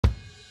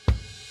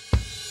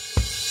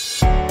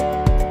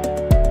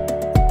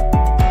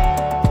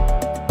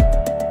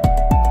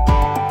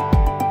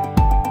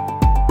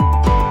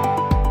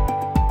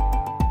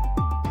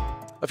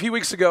few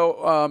weeks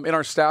ago, in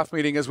our staff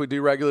meeting, as we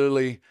do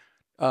regularly,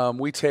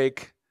 we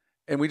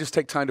just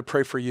take time to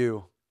pray for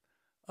you.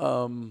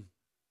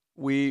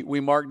 We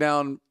mark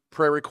down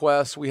prayer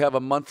requests. We have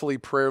a monthly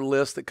prayer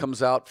list that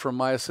comes out from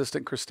my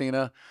assistant,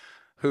 Christina,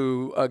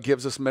 who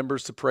gives us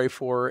members to pray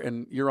for,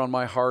 and you're on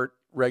my heart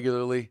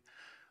regularly.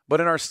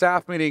 But in our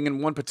staff meeting in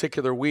one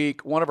particular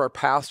week, one of our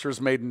pastors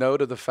made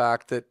note of the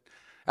fact that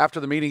after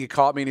the meeting, he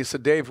called me and he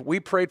said, Dave, we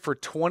prayed for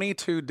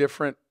 22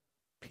 different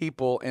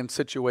people and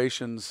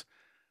situations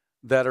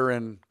that are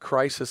in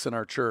crisis in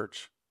our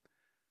church.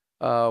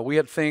 We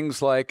had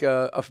things like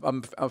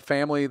a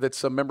family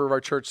that's a member of our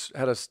church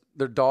had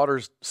their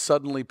daughters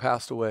suddenly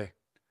passed away.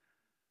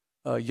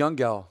 A young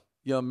gal,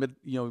 young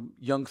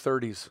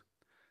 30s.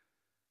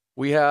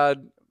 We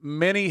had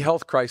many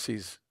health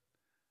crises,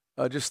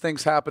 just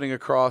things happening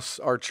across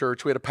our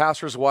church. We had a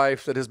pastor's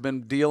wife that has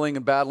been dealing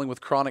and battling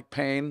with chronic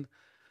pain.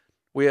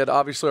 We had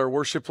obviously our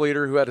worship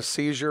leader who had a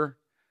seizure.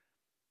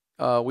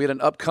 We had an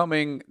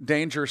upcoming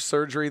dangerous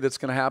surgery that's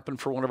going to happen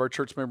for one of our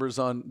church members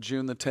on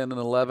June the 10th and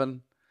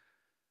 11th.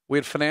 We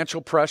had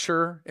financial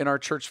pressure in our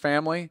church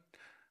family,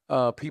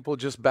 people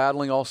just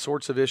battling all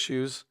sorts of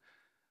issues.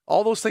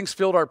 All those things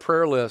filled our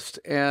prayer list.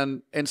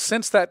 And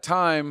since that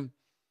time,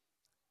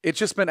 it's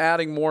just been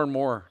adding more and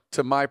more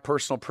to my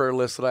personal prayer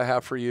list that I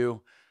have for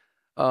you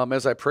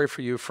as I pray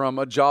for you, from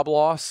a job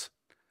loss,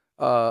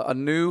 a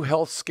new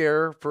health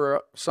scare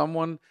for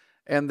someone,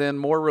 and then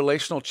more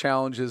relational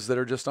challenges that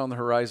are just on the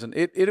horizon.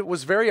 It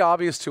was very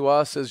obvious to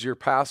us as your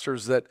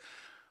pastors that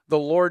the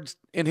Lord,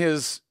 in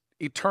his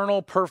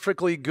eternal,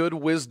 perfectly good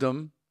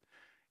wisdom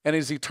and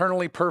his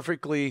eternally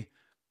perfectly,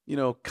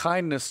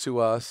 kindness to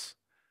us,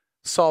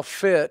 saw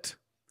fit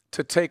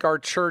to take our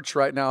church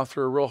right now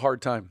through a real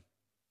hard time.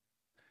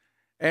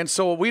 And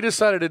so what we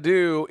decided to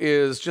do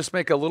is just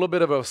make a little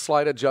bit of a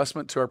slight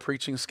adjustment to our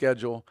preaching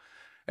schedule.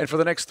 And for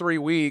the next 3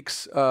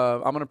 weeks,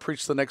 I'm going to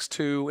preach the next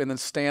 2, and then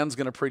Stan's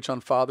going to preach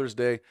on Father's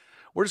Day.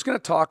 We're just going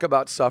to talk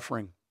about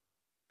suffering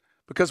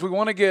because we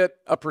want to get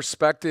a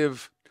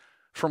perspective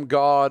from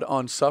God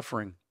on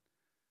suffering.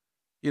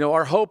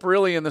 Our hope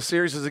really in the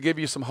series is to give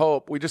you some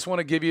hope. We just want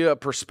to give you a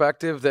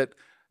perspective that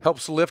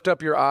helps lift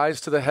up your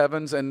eyes to the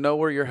heavens and know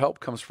where your help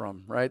comes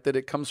from, right? That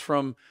it comes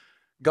from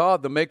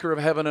God, the maker of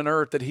heaven and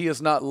earth, that he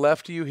has not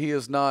left you.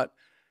 That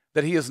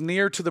he is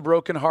near to the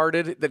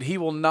brokenhearted, that he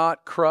will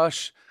not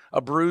crush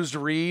a bruised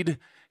reed.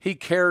 He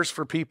cares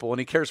for people, and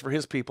he cares for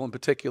his people in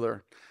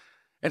particular.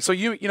 And so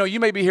you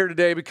may be here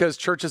today because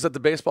church is at the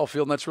baseball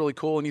field, and that's really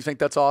cool, and you think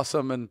that's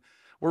awesome, and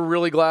we're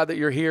really glad that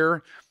you're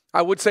here.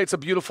 I would say it's a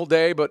beautiful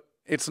day, but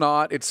it's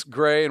not. It's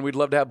gray, and we'd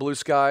love to have blue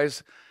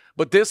skies.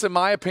 But this, in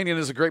my opinion,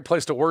 is a great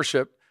place to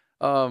worship.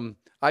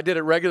 I did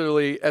it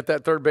regularly at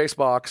that third base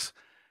box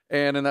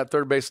and in that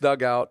third base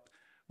dugout.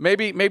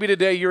 Maybe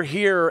today you're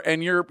here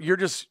and you're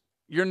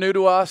new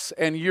to us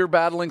and you're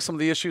battling some of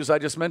the issues I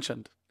just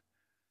mentioned.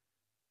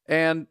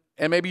 And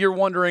maybe you're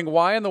wondering,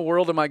 why in the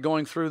world am I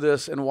going through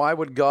this, and why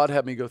would God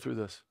have me go through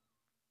this?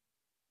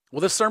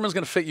 Well, this sermon's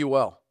going to fit you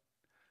well.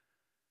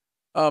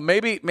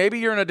 Maybe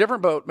you're in a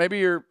different boat. Maybe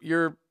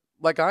you're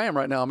like I am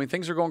right now. I mean,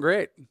 things are going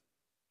great.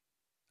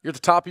 You're at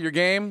the top of your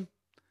game.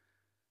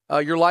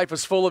 Your life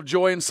is full of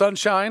joy and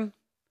sunshine.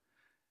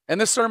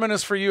 And this sermon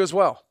is for you as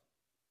well.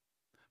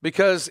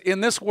 Because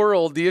in this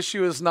world, the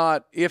issue is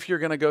not if you're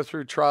going to go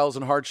through trials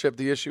and hardship.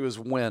 The issue is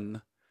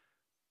when.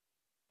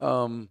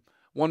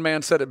 One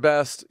man said it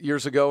best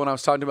years ago when I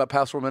was talking about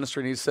pastoral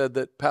ministry, and he said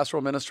that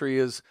pastoral ministry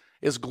is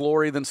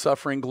glory then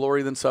suffering,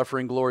 glory then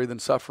suffering, glory then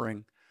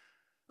suffering.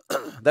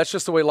 That's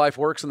just the way life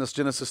works in this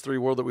Genesis 3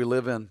 world that we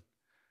live in.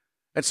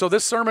 And so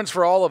this sermon's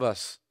for all of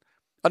us.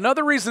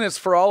 Another reason it's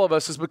for all of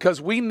us is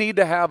because we need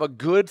to have a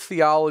good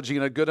theology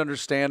and a good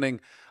understanding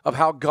of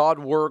how God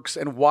works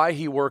and why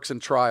he works in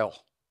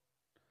trial.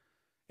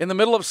 In the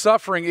middle of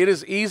suffering, it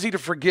is easy to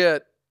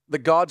forget that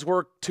God's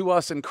work to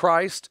us in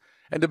Christ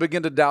and to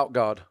begin to doubt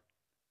God.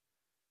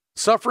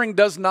 Suffering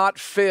does not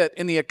fit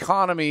in the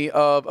economy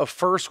of a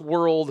first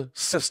world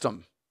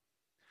system.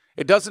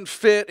 It doesn't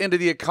fit into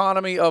the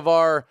economy of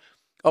our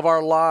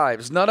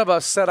lives. None of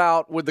us set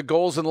out with the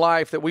goals in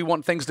life that we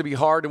want things to be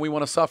hard and we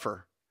want to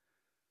suffer.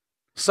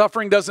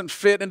 Suffering doesn't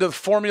fit into the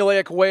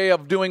formulaic way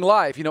of doing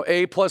life.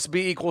 A plus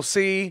B equals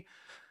C.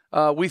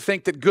 We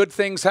think that good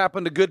things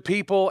happen to good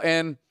people,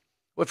 and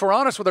if we're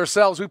honest with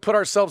ourselves, we put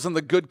ourselves in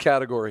the good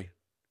category.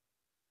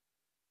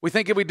 We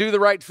think if we do the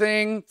right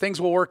thing, things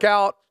will work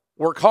out.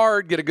 Work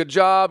hard, get a good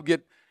job,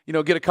 get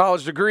a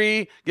college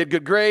degree, get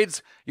good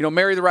grades,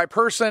 marry the right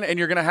person, and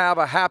you're going to have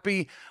a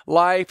happy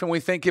life. And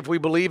we think if we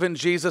believe in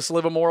Jesus,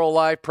 live a moral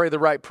life, pray the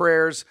right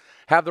prayers,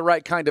 have the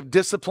right kind of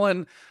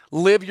discipline,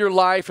 live your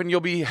life, and you'll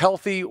be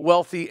healthy,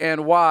 wealthy,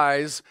 and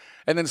wise.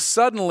 And then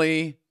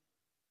suddenly,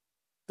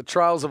 the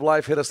trials of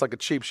life hit us like a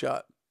cheap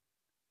shot,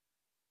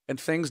 and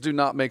things do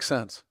not make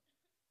sense.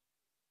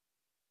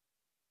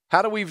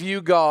 How do we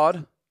view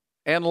God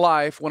and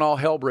life when all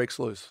hell breaks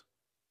loose?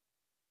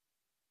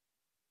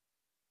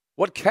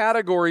 What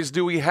categories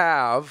do we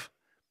have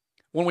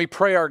when we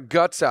pray our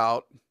guts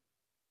out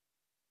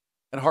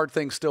and hard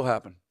things still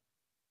happen?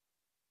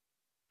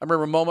 I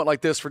remember a moment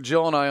like this for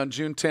Jill and I on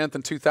June 10th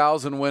in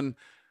 2000 when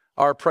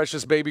our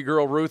precious baby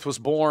girl Ruth was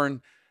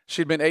born.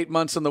 She'd been 8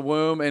 months in the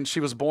womb, and she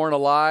was born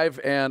alive,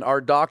 and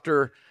our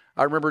doctor,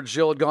 I remember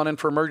Jill had gone in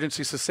for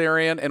emergency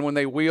cesarean, and when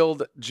they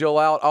wheeled Jill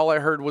out, all I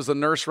heard was the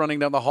nurse running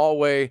down the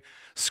hallway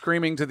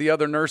screaming to the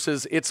other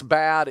nurses, "It's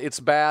bad,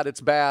 it's bad,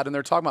 it's bad." And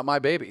they're talking about my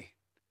baby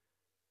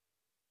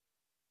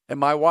and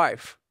my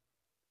wife.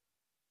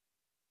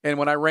 And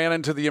when I ran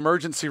into the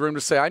emergency room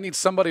to say, I need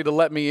somebody to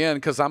let me in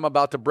because I'm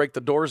about to break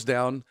the doors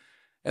down,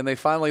 and they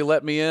finally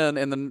let me in,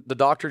 and then the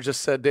doctor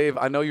just said, "Dave,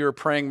 I know you're a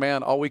praying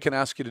man. All we can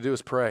ask you to do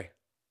is pray."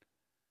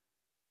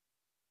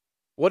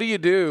 What do you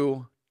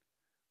do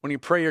when you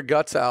pray your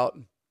guts out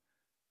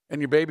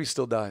and your baby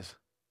still dies?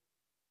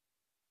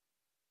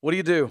 What do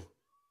you do?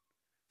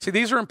 See,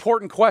 these are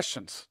important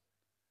questions.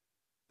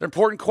 They're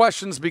important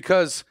questions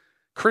because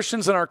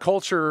Christians in our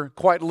culture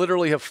quite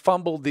literally have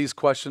fumbled these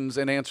questions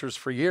and answers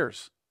for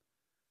years.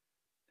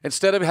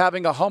 Instead of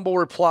having a humble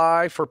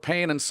reply for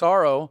pain and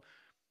sorrow,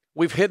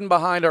 we've hidden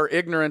behind our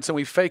ignorance and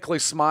we fakely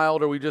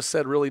smiled, or we just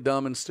said really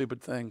dumb and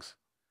stupid things.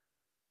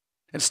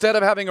 Instead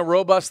of having a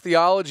robust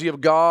theology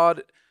of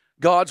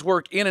God's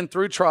work in and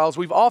through trials,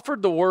 we've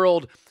offered the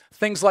world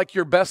things like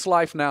your best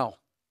life now,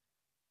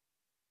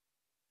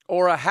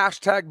 or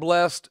a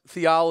 #blessed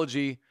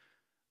theology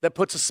that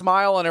puts a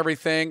smile on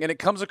everything, and it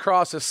comes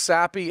across as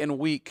sappy and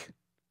weak.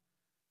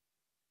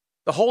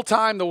 The whole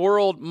time the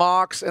world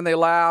mocks and they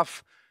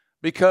laugh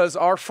because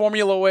our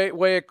formula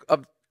way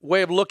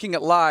of looking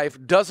at life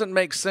doesn't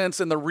make sense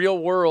in the real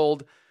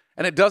world,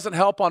 and it doesn't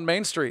help on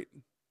Main Street.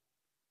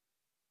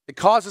 It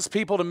causes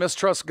people to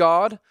mistrust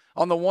God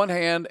on the one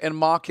hand and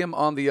mock him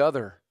on the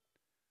other.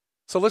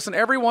 So listen,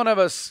 every one of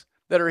us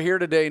that are here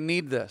today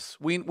need this.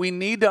 We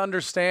need to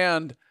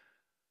understand,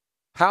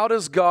 how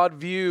does God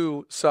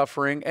view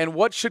suffering, and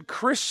what should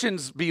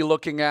Christians be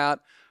looking at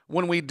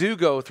when we do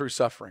go through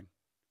suffering?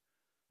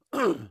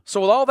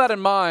 So with all that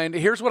in mind,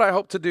 here's what I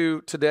hope to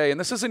do today, and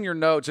this is in your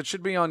notes. It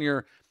should be on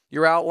your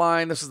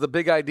outline. This is the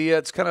big idea.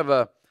 It's kind of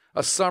a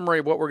summary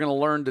of what we're going to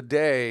learn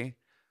today.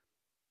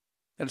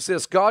 And it's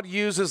this: God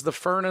uses the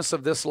furnace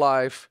of this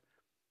life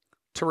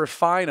to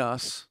refine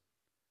us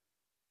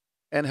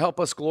and help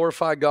us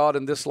glorify God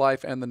in this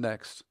life and the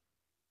next.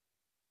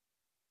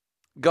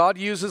 God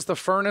uses the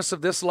furnace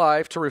of this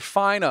life to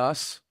refine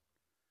us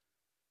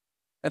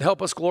and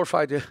help us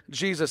glorify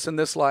Jesus in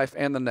this life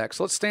and the next.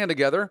 So let's stand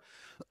together.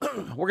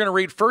 We're going to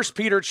read 1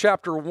 Peter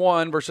chapter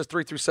 1, verses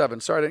 3 through 7.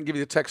 Sorry, I didn't give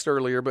you the text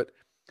earlier, but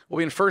we'll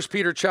be in 1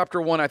 Peter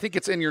chapter 1. I think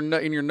it's in your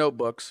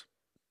notebooks.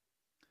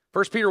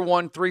 1 Peter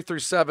 1, 3 through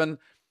 7.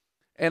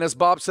 And as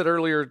Bob said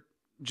earlier,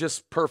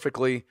 just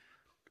perfectly,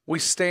 we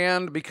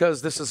stand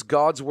because this is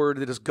God's word.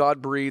 It is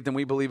God-breathed, and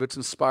we believe it's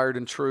inspired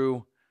and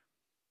true,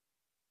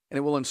 and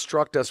it will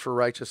instruct us for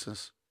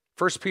righteousness.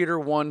 1 Peter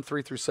 1,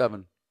 3 through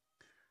 7.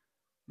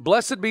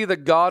 Blessed be the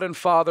God and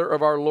Father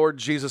of our Lord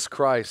Jesus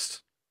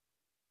Christ.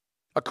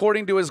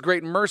 According to his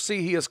great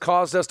mercy, he has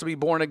caused us to be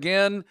born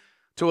again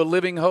to a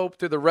living hope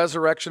through the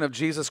resurrection of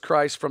Jesus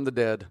Christ from the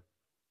dead,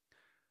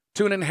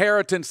 to an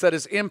inheritance that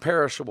is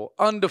imperishable,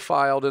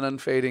 undefiled, and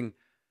unfading,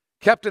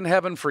 kept in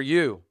heaven for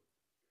you,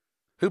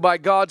 who by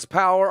God's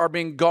power are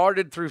being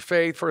guarded through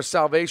faith for a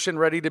salvation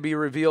ready to be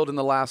revealed in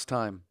the last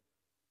time.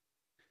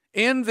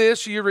 In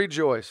this you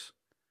rejoice,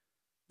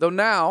 though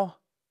now,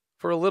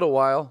 for a little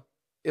while,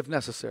 if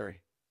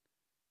necessary,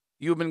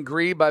 you have been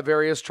grieved by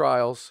various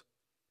trials,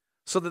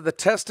 so that the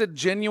tested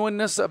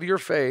genuineness of your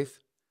faith,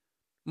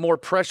 more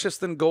precious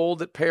than gold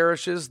that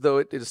perishes, though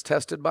it is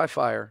tested by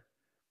fire,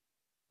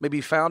 may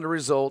be found to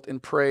result in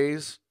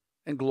praise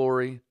and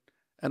glory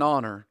and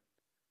honor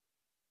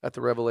at the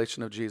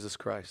revelation of Jesus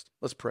Christ.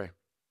 Let's pray.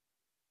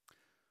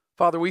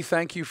 Father, we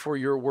thank you for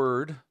your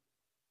word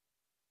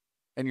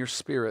and your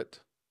Spirit.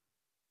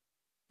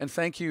 And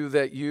thank you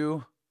that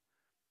you,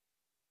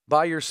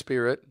 by your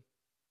Spirit,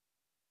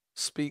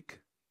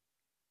 speak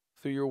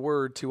through your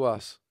word to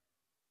us.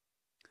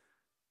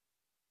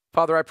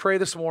 Father, I pray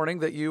this morning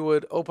that you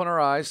would open our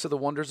eyes to the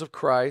wonders of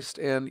Christ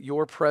and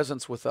your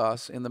presence with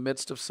us in the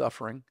midst of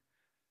suffering,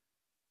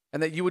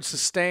 and that you would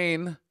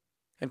sustain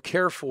and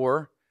care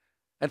for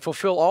and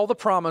fulfill all the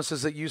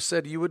promises that you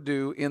said you would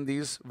do in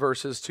these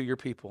verses to your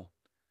people.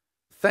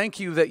 Thank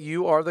you that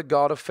you are the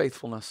God of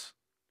faithfulness,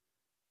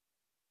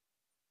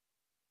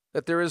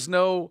 that there is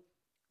no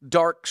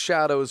dark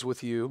shadows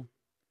with you,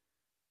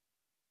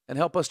 and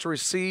help us to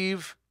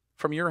receive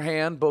from your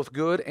hand both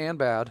good and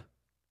bad,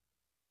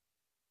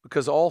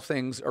 because all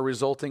things are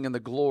resulting in the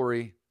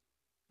glory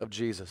of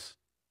Jesus.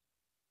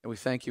 And we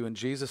thank you. In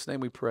Jesus' name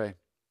we pray.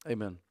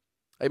 Amen.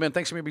 Amen.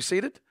 Thanks for me. Be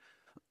seated.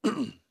 Now,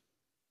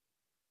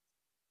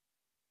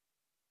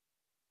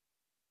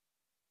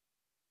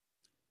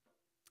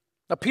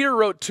 Peter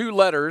wrote 2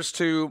 letters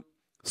to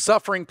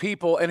suffering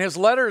people, and his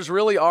letters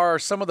really are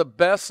some of the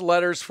best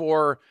letters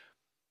for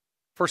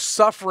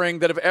suffering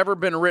that have ever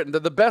been written. They're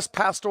the best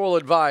pastoral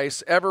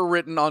advice ever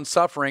written on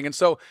suffering. And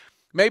so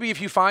maybe if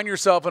you find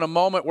yourself in a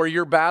moment where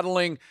you're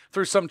battling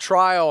through some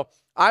trial,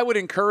 I would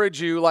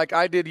encourage you, like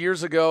I did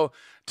years ago,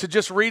 to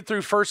just read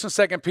through 1st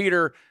and 2nd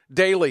Peter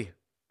daily.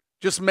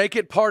 Just make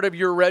it part of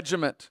your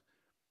regiment.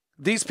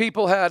 These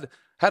people had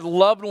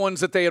loved ones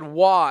that they had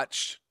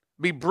watched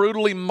be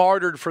brutally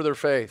martyred for their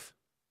faith.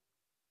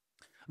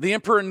 The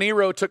Emperor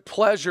Nero took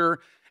pleasure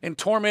in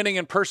tormenting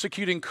and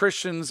persecuting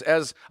Christians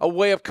as a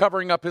way of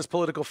covering up his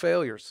political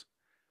failures.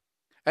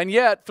 And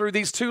yet, through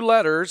these 2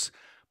 letters,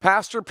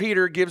 Pastor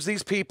Peter gives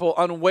these people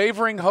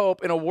unwavering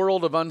hope in a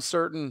world of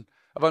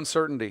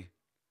uncertainty.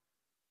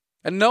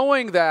 And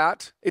knowing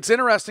that, it's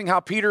interesting how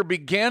Peter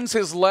begins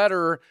his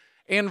letter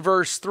in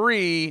verse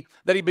 3,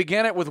 that he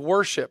began it with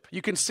worship.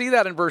 You can see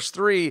that in verse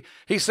 3.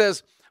 He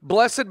says,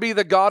 "Blessed be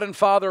the God and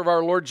Father of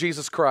our Lord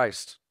Jesus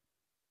Christ."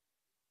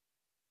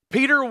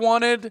 Peter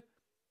wanted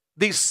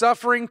these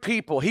suffering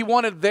people, he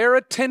wanted their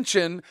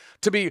attention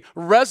to be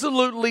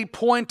resolutely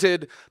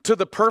pointed to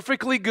the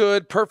perfectly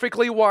good,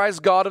 perfectly wise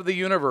God of the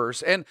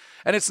universe. And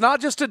it's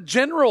not just a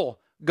general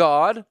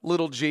God,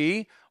 little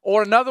g,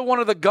 or another one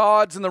of the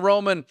gods in the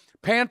Roman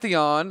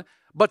pantheon,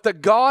 but the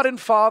God and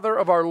Father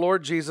of our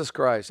Lord Jesus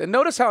Christ. And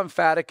notice how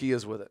emphatic he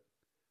is with it.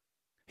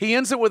 He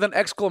ends it with an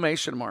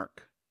exclamation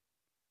mark.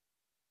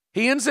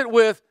 He ends it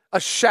with a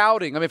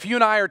shouting. I mean, if you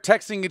and I are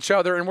texting each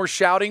other and we're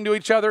shouting to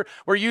each other,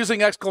 we're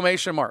using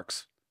exclamation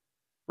marks,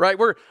 right?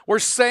 We're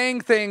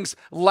saying things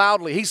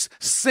loudly. He's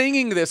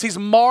singing this. He's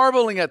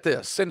marveling at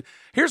this. And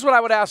here's what I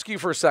would ask you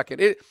for a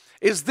second.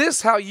 Is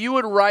this how you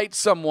would write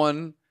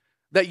someone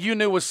that you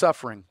knew was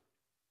suffering?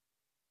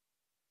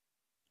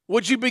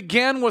 Would you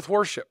begin with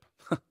worship?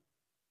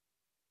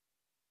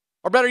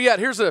 Or better yet,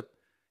 here's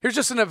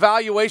just an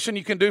evaluation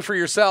you can do for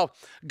yourself.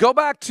 Go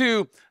back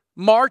to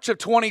March of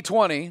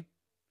 2020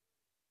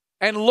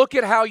 and look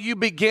at how you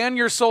began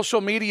your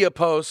social media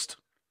post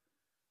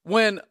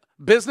when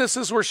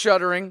businesses were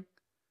shuttering,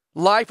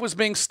 life was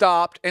being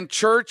stopped, and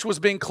church was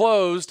being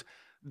closed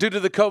due to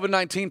the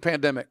COVID-19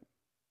 pandemic.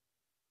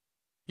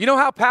 You know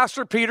how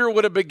Pastor Peter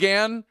would have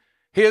began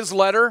his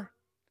letter?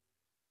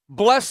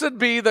 Blessed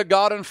be the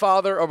God and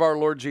Father of our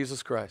Lord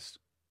Jesus Christ.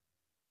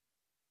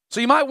 So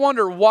you might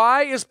wonder,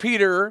 why is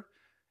Peter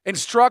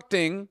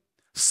instructing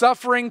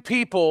suffering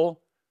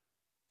people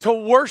to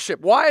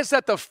worship? Why is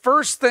that the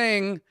first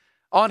thing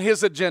on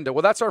his agenda?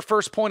 Well, that's our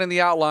first point in the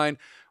outline,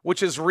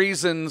 which is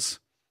reasons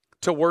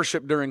to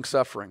worship during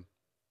suffering.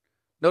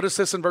 Notice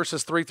this in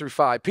verses 3 through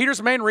 5.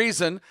 Peter's main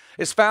reason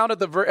is found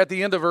at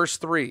the end of verse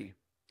 3.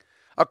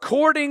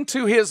 According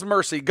to his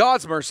mercy,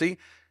 God's mercy,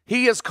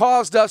 he has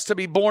caused us to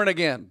be born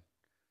again.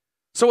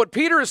 So what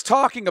Peter is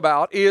talking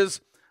about is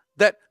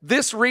that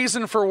this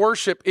reason for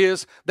worship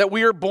is that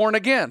we are born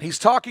again. He's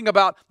talking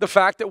about the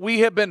fact that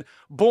we have been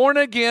born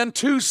again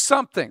to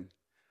something.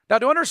 Now,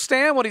 to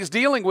understand what he's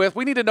dealing with,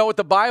 we need to know what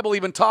the Bible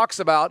even talks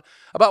about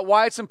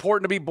why it's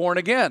important to be born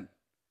again.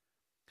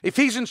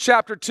 Ephesians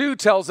chapter 2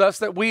 tells us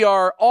that we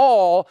are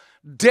all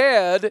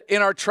dead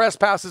in our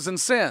trespasses and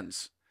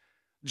sins.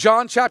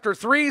 John chapter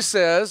 3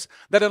 says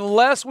that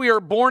unless we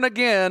are born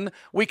again,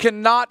 we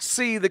cannot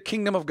see the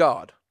kingdom of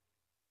God.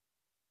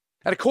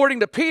 And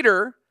according to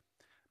Peter,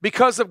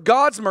 because of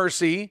God's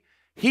mercy,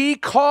 he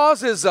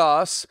causes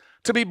us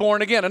to be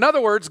born again. In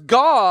other words,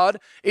 God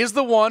is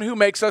the one who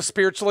makes us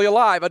spiritually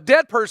alive. A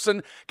dead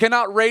person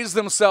cannot raise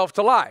themselves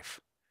to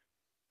life.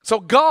 So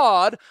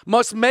God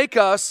must make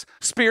us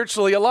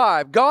spiritually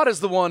alive. God is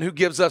the one who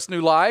gives us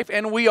new life,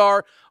 and we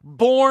are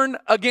born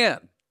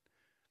again.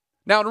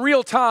 Now, in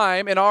real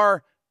time, in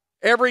our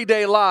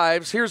everyday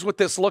lives, here's what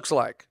this looks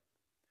like.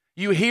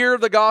 You hear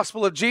the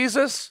gospel of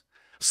Jesus.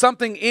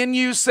 Something in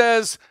you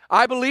says,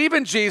 I believe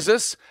in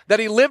Jesus, that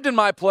he lived in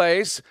my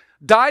place,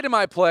 died in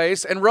my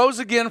place, and rose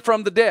again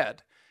from the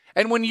dead.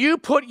 And when you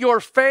put your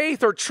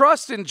faith or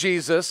trust in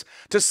Jesus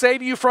to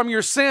save you from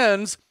your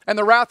sins and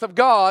the wrath of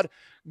God,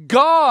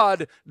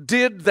 God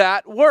did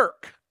that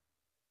work.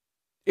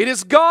 It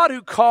is God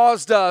who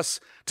caused us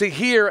to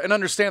hear and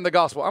understand the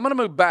gospel. I'm going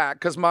to move back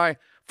because my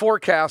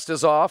forecast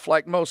is off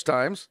like most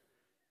times.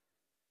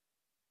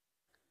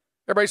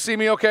 Everybody see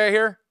me okay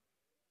here?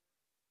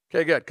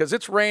 Okay, good, because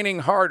it's raining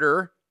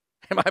harder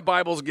and my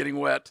Bible's getting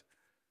wet.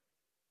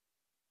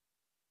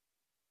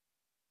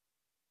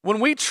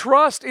 When we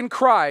trust in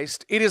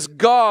Christ, it is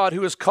God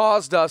who has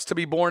caused us to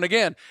be born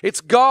again.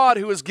 It's God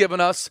who has given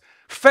us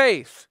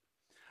faith.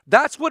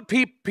 That's what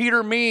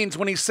Peter means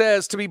when he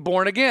says to be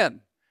born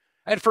again.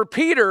 And for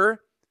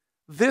Peter,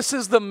 this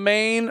is the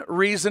main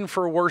reason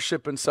for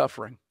worship and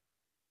suffering.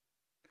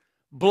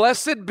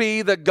 Blessed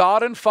be the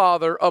God and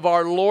Father of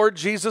our Lord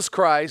Jesus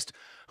Christ,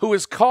 who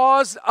has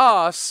caused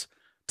us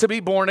to be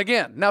born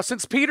again. Now,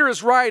 since Peter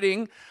is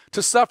writing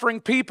to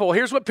suffering people,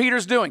 here's what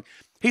Peter's doing.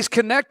 He's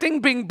connecting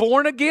being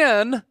born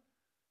again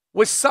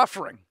with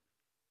suffering.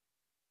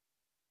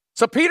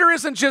 So Peter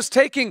isn't just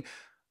taking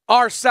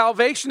our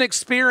salvation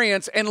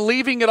experience and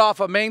leaving it off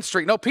of Main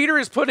Street. No, Peter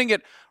is putting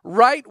it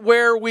right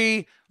where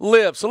we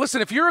live. So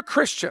listen, if you're a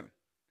Christian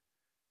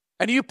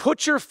and you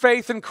put your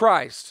faith in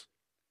Christ,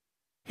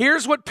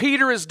 here's what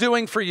Peter is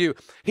doing for you.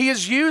 He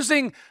is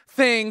using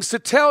things to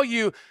tell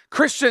you,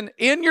 Christian,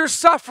 in your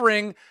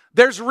suffering,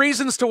 there's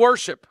reasons to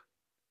worship.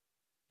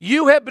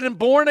 You have been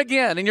born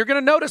again. And you're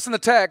going to notice in the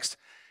text,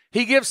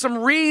 he gives some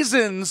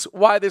reasons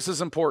why this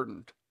is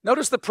important.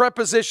 Notice the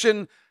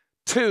preposition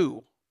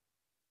to.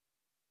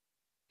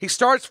 He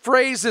starts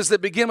phrases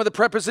that begin with the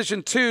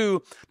preposition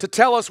to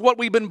tell us what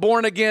we've been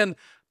born again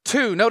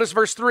to. Notice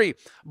verse 3.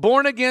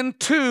 Born again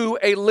to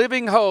a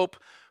living hope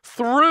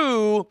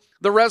through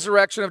the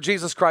resurrection of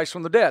Jesus Christ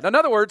from the dead. In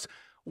other words,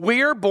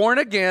 we are born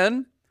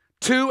again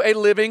to a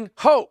living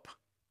hope.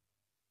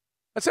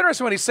 That's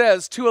interesting when he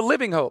says to a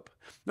living hope.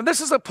 Now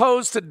this is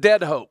opposed to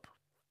dead hope.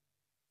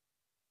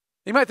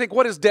 You might think,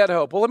 what is dead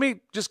hope? Well, let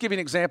me just give you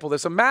an example of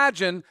this.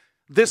 Imagine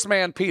this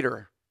man,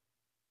 Peter.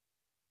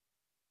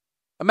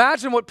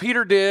 Imagine what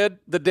Peter did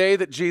the day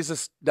that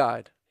Jesus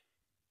died.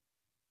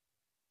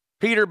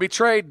 Peter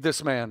betrayed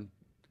this man.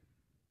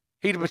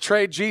 He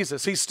betrayed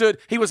Jesus.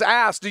 He was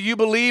asked, do you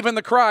believe in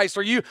the Christ?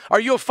 Are you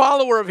a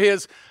follower of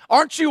his?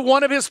 Aren't you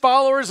one of his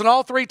followers? And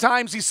all three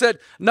times he said,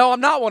 no, I'm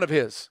not one of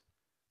his.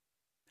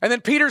 And then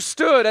Peter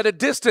stood at a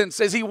distance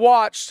as he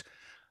watched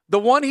the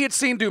one he had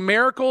seen do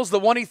miracles, the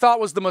one he thought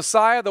was the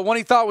Messiah, the one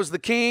he thought was the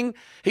king.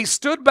 He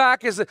stood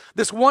back as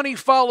this one he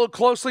followed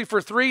closely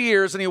for 3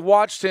 years, and he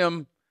watched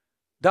him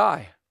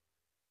die.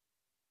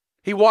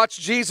 He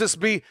watched Jesus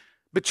be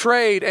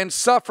betrayed and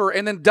suffer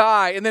and then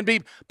die and then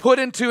be put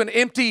into an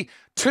empty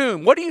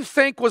tomb. What do you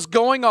think was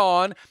going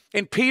on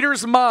in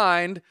Peter's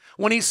mind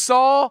when he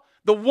saw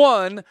the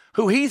one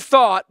who he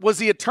thought was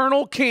the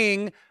eternal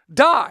king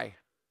die?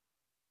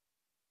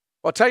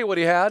 Well, I'll tell you what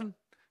he had.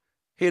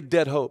 He had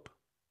dead hope.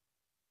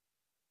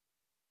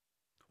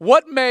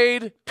 What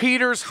made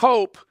Peter's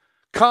hope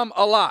come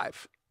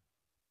alive?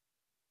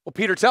 Well,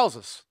 Peter tells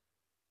us.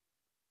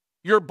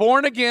 You're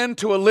born again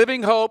to a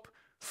living hope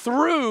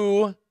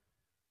through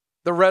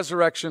the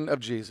resurrection of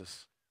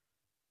Jesus.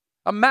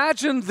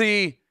 Imagine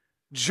the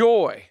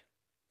joy.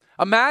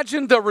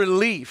 Imagine the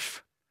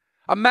relief.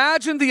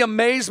 Imagine the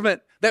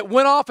amazement that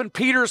went off in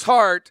Peter's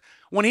heart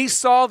when he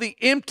saw the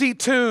empty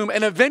tomb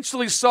and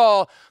eventually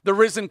saw the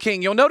risen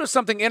king. You'll notice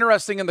something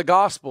interesting in the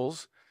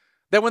Gospels,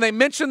 that when they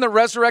mention the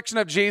resurrection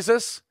of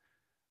Jesus,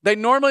 they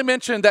normally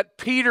mention that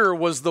Peter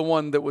was the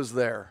one that was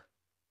there.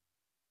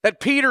 That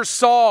Peter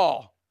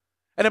saw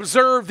and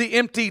observed the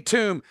empty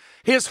tomb.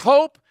 His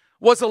hope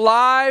was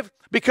alive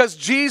because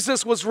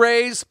Jesus was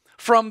raised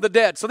from the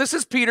dead. So this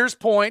is Peter's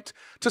point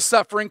to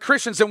suffering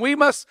Christians, and we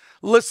must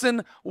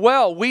listen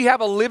well. We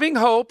have a living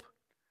hope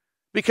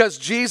because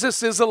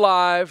Jesus is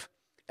alive,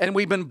 and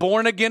we've been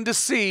born again to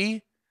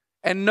see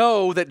and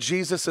know that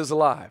Jesus is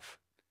alive.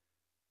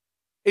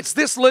 It's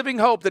this living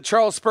hope that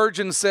Charles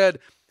Spurgeon said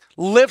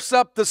lifts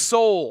up the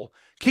soul,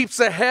 keeps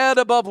the head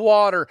above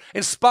water,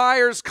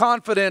 inspires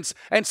confidence,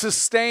 and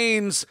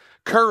sustains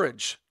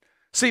courage.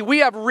 See, we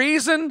have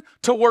reason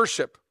to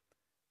worship.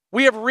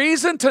 We have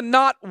reason to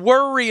not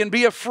worry and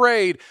be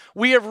afraid.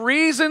 We have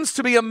reasons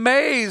to be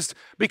amazed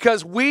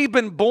because we've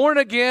been born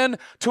again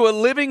to a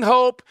living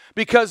hope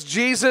because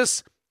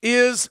Jesus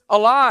is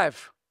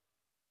alive.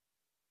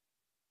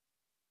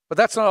 But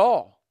that's not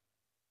all.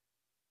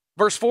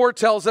 Verse 4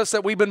 tells us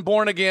that we've been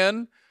born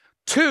again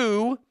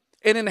to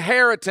an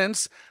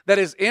inheritance that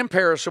is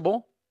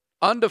imperishable,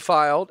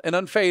 undefiled, and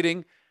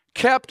unfading,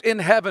 kept in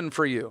heaven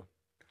for you.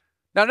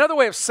 Now, another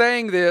way of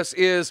saying this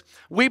is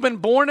we've been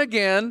born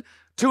again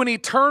to an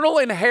eternal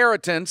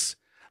inheritance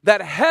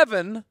that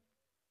heaven,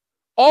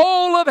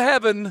 all of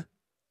heaven,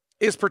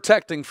 is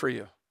protecting for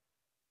you.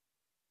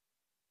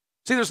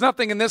 See, there's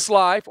nothing in this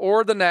life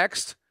or the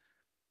next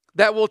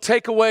that will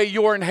take away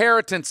your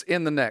inheritance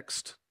in the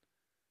next.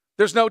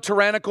 There's no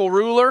tyrannical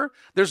ruler.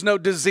 There's no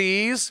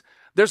disease.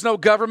 There's no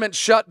government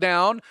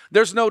shutdown.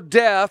 There's no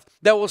death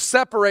that will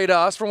separate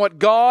us from what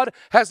God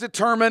has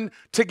determined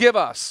to give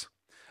us.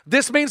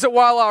 This means that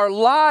while our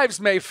lives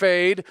may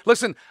fade,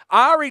 listen,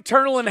 our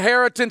eternal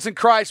inheritance in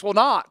Christ will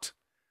not.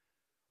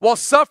 While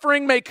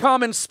suffering may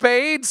come in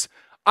spades,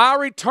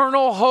 our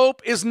eternal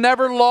hope is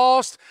never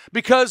lost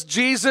because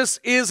Jesus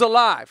is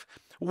alive.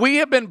 We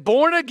have been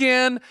born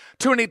again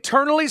to an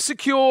eternally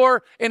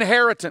secure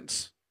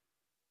inheritance.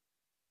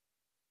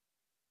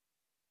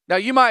 Now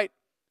you might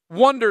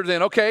wonder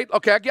then, okay,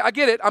 I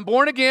get it. I'm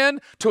born again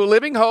to a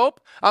living hope.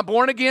 I'm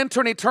born again to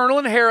an eternal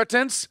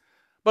inheritance.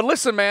 But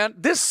listen, man,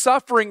 this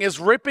suffering is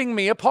ripping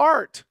me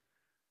apart.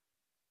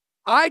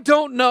 I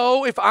don't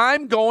know if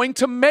I'm going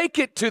to make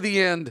it to the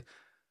end.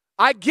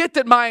 I get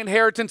that my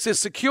inheritance is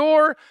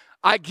secure.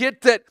 I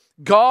get that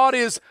God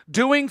is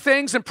doing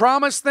things and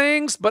promised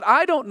things, but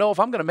I don't know if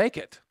I'm going to make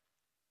it.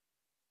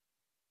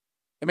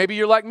 And maybe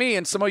you're like me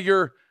in some of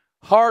your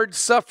hard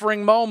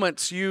suffering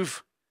moments.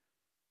 You've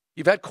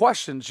had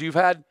questions, you've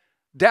had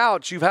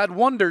doubts, you've had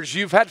wonders,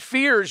 you've had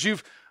fears,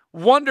 you've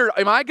wondered,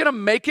 am I going to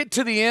make it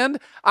to the end?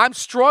 I'm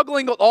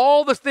struggling with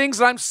all the things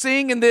that I'm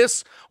seeing in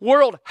this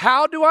world.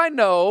 How do I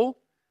know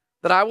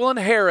that I will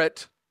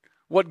inherit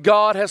what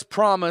God has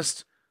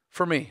promised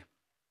for me?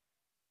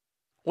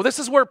 Well, this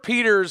is where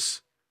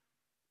Peter's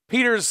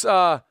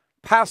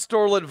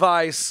pastoral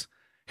advice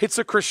hits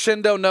a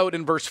crescendo note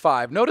in verse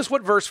 5. Notice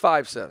what verse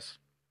 5 says.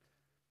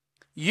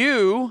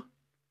 You,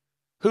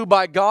 who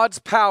by God's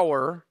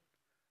power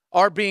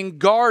are being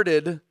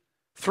guarded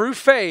through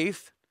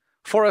faith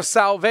for a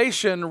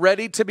salvation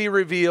ready to be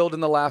revealed in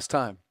the last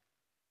time.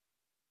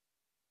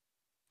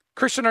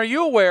 Christian, are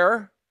you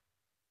aware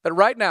that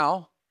right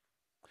now,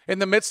 in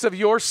the midst of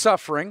your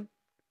suffering,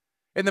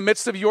 in the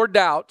midst of your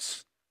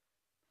doubts,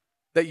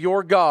 that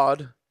your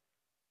God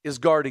is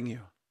guarding you?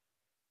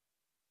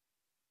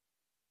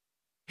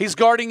 He's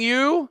guarding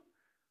you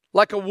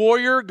like a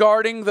warrior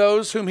guarding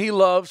those whom he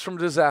loves from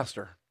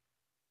disaster.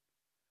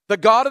 The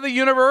God of the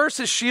universe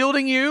is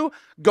shielding you,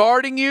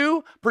 guarding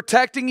you,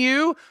 protecting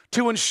you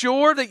to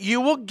ensure that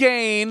you will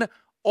gain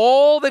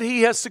all that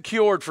he has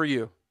secured for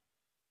you.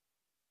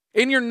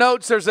 In your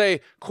notes, there's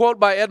a quote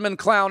by Edmund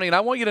Clowney, and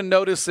I want you to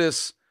notice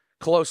this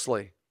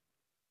closely.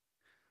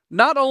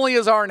 Not only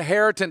is our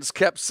inheritance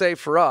kept safe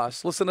for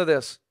us, listen to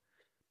this,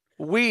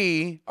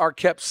 we are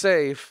kept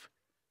safe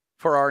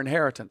for our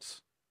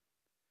inheritance.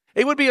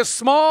 It would be a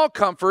small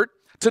comfort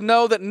to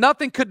know that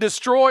nothing could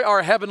destroy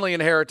our heavenly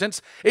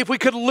inheritance if we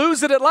could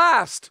lose it at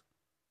last.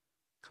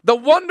 The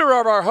wonder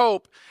of our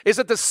hope is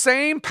that the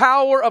same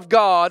power of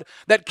God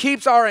that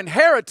keeps our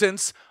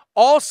inheritance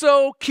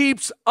also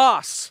keeps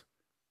us.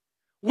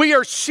 We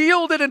are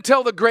shielded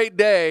until the great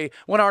day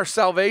when our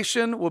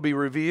salvation will be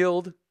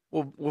revealed.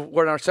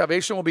 When our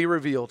salvation will be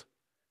revealed.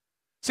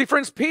 See,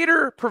 friends,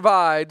 Peter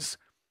provides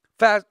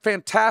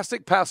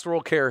fantastic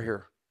pastoral care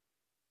here.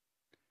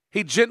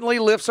 He gently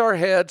lifts our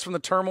heads from the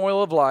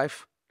turmoil of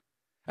life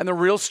and the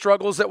real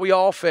struggles that we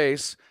all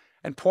face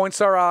and points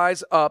our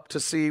eyes up to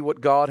see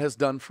what God has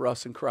done for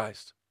us in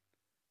Christ.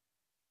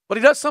 But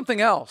he does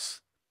something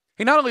else.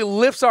 He not only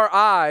lifts our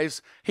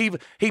eyes, he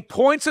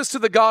points us to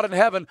the God in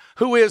heaven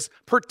who is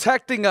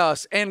protecting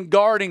us and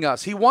guarding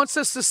us. He wants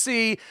us to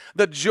see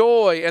the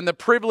joy and the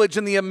privilege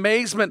and the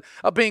amazement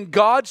of being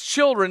God's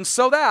children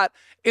so that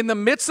in the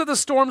midst of the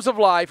storms of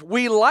life,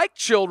 we, like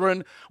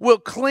children, will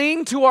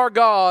cling to our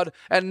God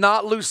and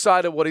not lose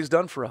sight of what he's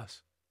done for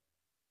us.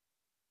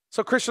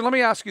 So, Christian, let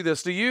me ask you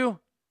this. Do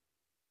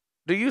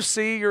you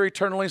see your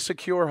eternally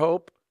secure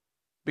hope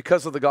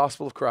because of the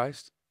gospel of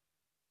Christ?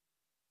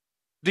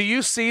 Do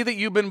you see that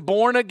you've been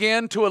born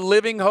again to a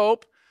living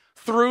hope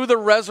through the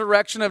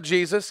resurrection of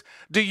Jesus?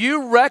 Do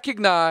you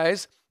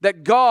recognize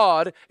that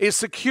God is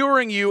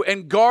securing you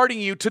and guarding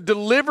you to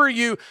deliver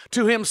you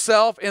to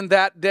himself in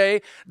that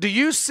day? Do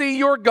you see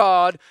your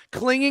God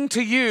clinging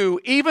to you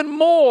even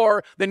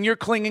more than you're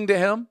clinging to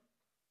him?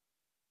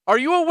 Are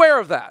you aware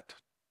of that?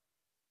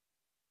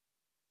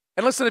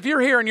 And listen, if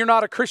you're here and you're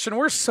not a Christian,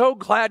 we're so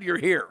glad you're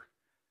here.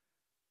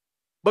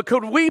 But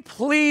could we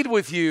plead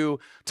with you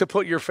to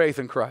put your faith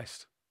in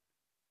Christ?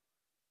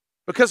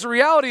 Because the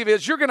reality of it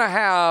is you're going to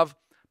have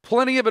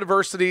plenty of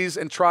adversities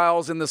and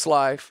trials in this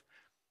life.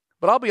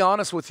 But I'll be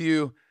honest with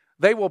you,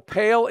 they will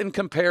pale in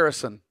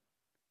comparison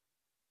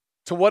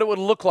to what it would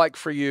look like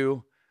for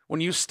you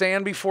when you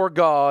stand before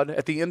God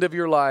at the end of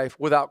your life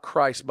without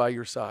Christ by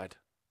your side.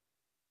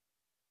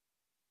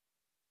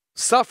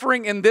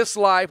 Suffering in this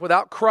life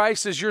without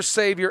Christ as your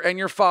Savior and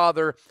your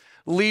Father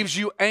leaves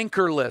you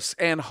anchorless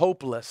and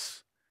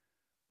hopeless.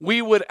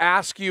 We would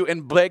ask you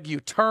and beg you,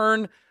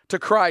 turn to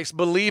Christ,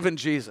 believe in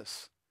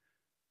Jesus.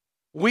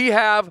 We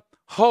have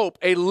hope,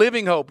 a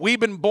living hope. We've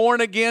been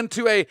born again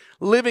to a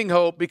living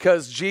hope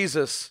because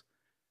Jesus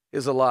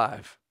is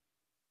alive.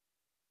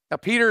 Now,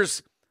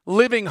 Peter's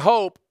living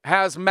hope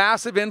has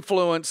massive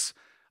influence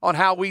on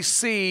how we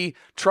see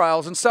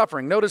trials and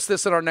suffering. Notice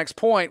this in our next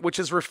point, which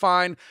is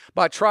refined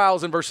by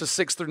trials in verses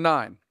 6 through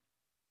 9.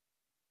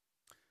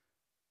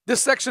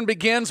 This section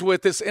begins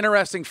with this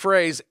interesting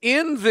phrase,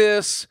 in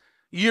this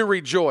you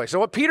rejoice. And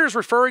what Peter's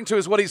referring to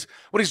is what he's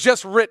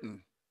just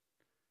written.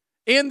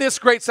 In this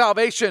great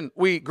salvation,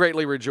 we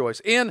greatly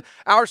rejoice. In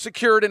our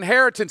secured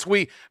inheritance,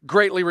 we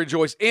greatly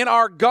rejoice. In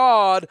our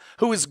God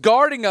who is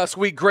guarding us,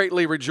 we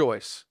greatly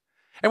rejoice.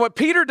 And what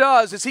Peter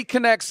does is he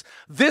connects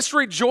this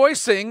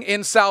rejoicing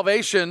in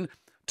salvation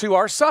to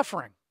our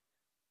suffering.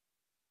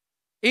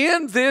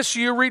 In this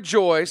you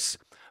rejoice,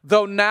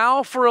 though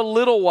now for a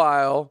little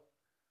while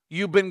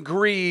you've been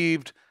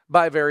grieved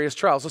by various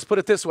trials. Let's put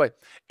it this way.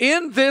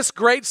 In this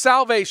great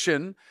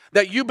salvation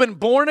that you've been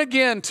born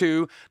again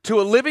to a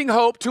living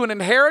hope, to an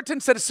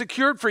inheritance that is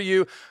secured for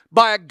you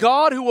by a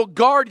God who will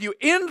guard you,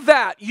 in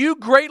that you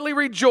greatly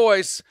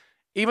rejoice,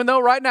 even though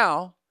right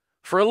now,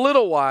 for a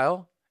little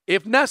while,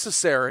 if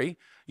necessary,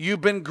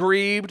 you've been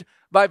grieved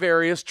by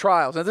various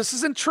trials. Now, this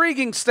is an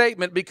intriguing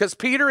statement because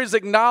Peter is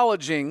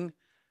acknowledging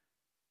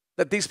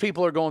that these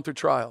people are going through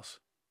trials.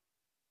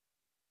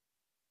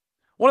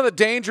 One of the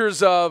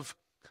dangers of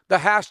the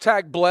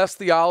hashtag blessed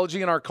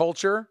theology in our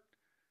culture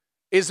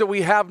is that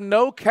we have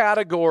no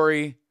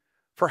category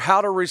for how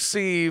to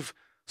receive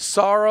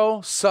sorrow,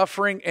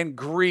 suffering, and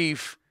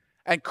grief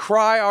and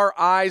cry our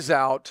eyes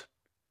out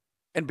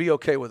and be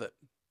okay with it.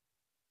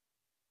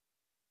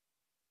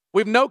 We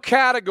have no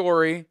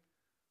category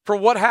for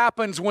what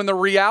happens when the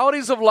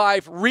realities of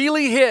life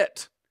really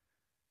hit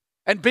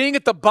and being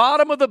at the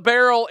bottom of the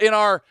barrel in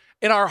our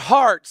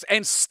hearts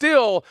and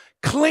still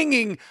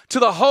clinging to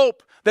the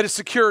hope that is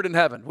secured in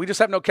heaven. We just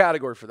have no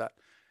category for that.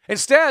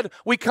 Instead,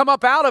 we come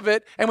up out of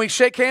it and we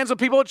shake hands with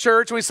people at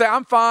church and we say,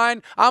 I'm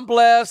fine, I'm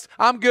blessed,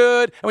 I'm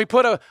good. And we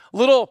put a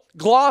little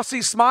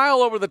glossy smile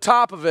over the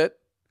top of it.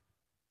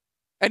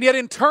 And yet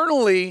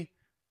internally,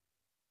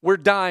 we're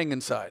dying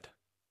inside.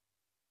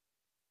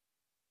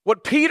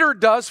 What Peter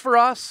does for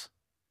us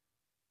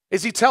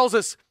is he tells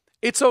us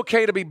it's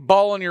okay to be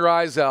bawling your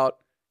eyes out,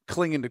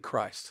 clinging to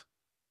Christ.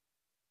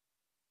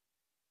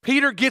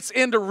 Peter gets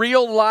into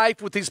real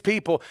life with these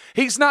people.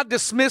 He's not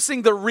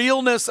dismissing the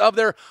realness of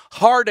their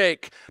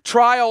heartache.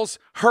 Trials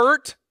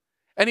hurt,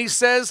 and he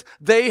says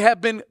they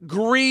have been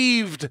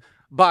grieved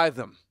by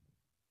them.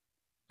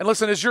 And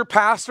listen, as your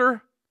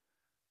pastor,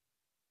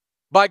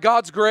 by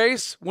God's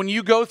grace, when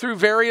you go through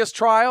various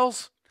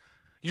trials,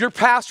 your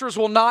pastors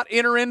will not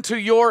enter into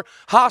your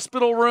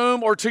hospital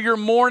room or to your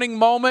mourning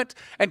moment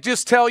and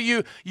just tell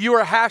you, you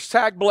are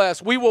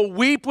 #blessed. We will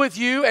weep with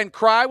you and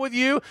cry with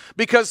you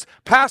because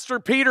Pastor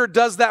Peter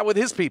does that with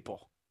his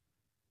people.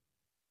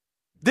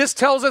 This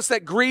tells us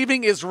that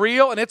grieving is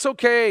real and it's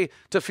okay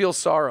to feel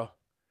sorrow.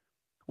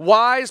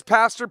 Wise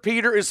Pastor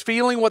Peter is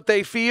feeling what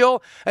they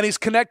feel, and he's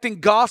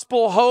connecting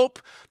gospel hope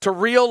to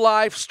real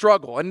life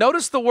struggle. And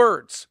notice the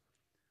words,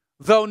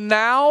 though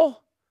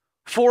now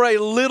for a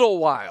little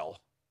while.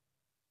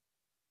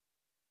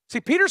 See,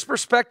 Peter's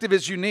perspective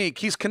is unique.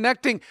 He's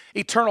connecting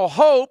eternal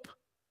hope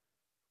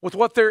with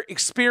what they're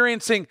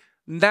experiencing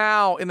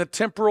now in the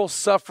temporal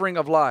suffering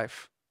of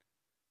life.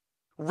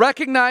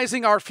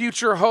 Recognizing our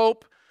future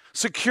hope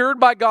secured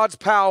by God's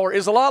power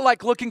is a lot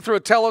like looking through a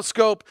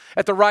telescope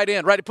at the right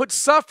end, right? It puts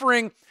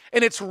suffering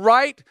in its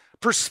right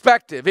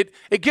perspective.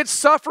 It gets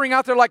suffering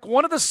out there like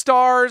one of the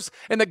stars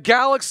in the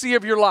galaxy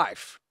of your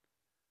life.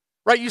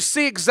 Right? You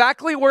see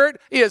exactly where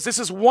it is. This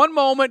is one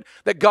moment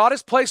that God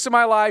has placed in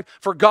my life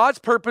for God's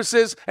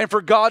purposes and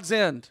for God's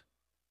end.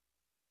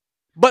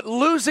 But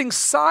losing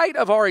sight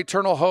of our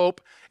eternal hope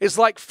is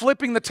like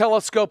flipping the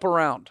telescope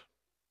around.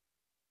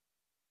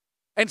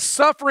 And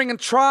suffering and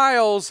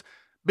trials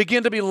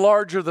begin to be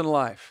larger than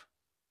life.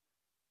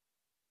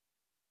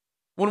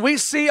 When we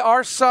see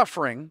our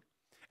suffering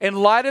in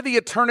light of the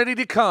eternity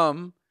to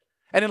come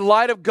and in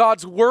light of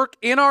God's work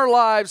in our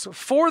lives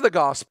for the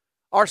gospel,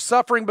 our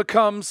suffering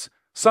becomes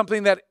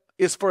something that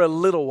is for a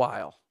little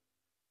while.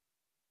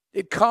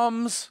 It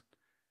comes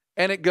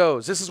and it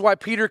goes. This is why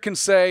Peter can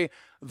say,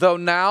 though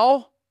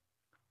now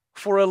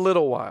for a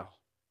little while.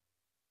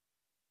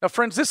 Now,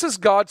 friends, this is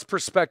God's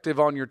perspective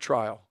on your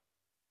trial.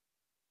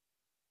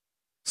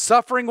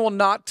 Suffering will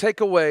not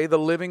take away the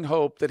living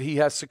hope that He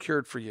has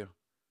secured for you.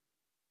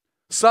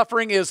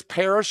 Suffering is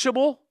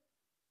perishable,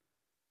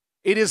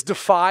 it is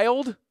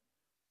defiled,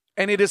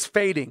 and it is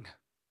fading.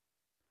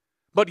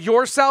 But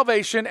your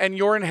salvation and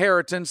your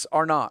inheritance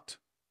are not.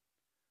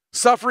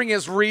 Suffering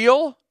is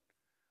real,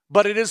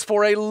 but it is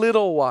for a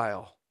little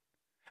while.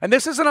 And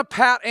this isn't a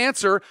pat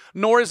answer,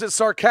 nor is it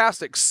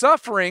sarcastic.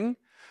 Suffering,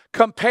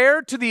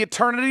 compared to the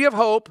eternity of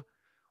hope,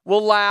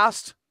 will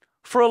last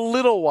for a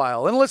little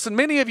while. And listen,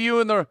 many of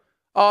you in the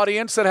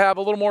audience that have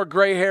a little more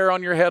gray hair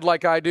on your head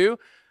like I do,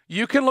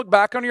 you can look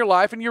back on your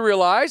life and you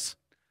realize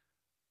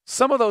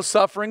some of those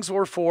sufferings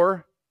were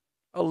for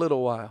a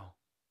little while.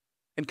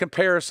 In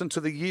comparison to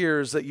the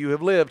years that you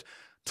have lived,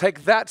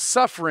 take that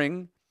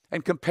suffering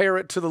and compare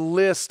it to the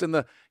list and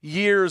the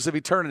years of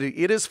eternity.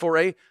 It is for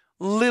a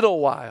little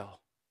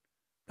while.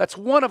 That's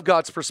one of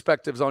God's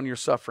perspectives on your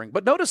suffering.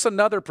 But notice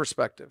another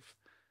perspective.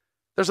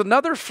 There's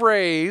another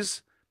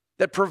phrase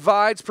that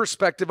provides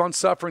perspective on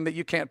suffering that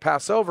you can't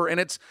pass over, and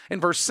it's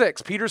in verse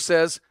 6. Peter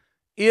says,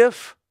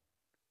 if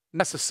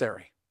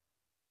necessary.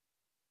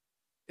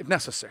 If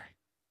necessary.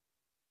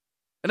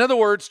 In other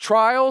words,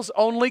 trials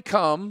only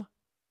come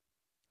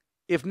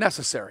if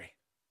necessary.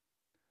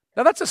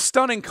 Now that's a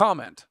stunning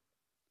comment.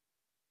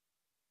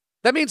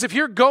 That means if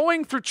you're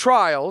going through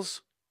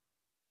trials,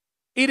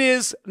 it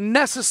is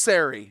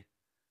necessary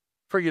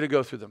for you to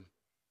go through them.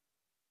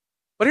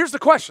 But here's the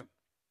question.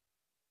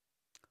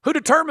 Who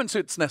determines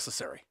it's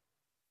necessary?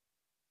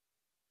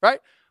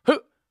 Right?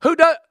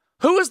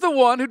 Who is the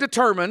one who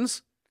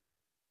determines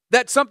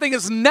that something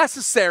is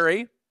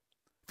necessary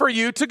for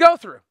you to go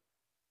through?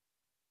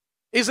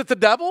 Is it the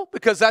devil?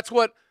 Because that's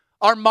what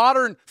our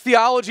modern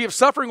theology of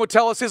suffering would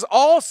tell us is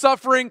all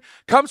suffering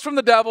comes from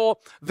the devil.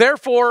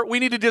 Therefore, we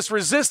need to just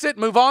resist it,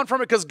 move on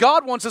from it, because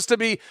God wants us to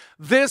be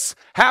this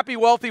happy,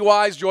 wealthy,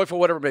 wise, joyful,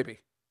 whatever it may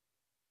be.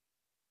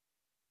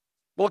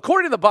 Well,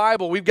 according to the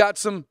Bible, we've got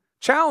some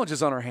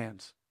challenges on our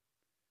hands.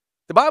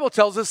 The Bible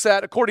tells us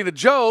that according to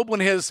Job,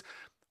 when his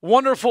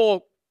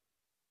wonderful,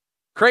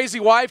 crazy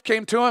wife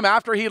came to him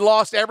after he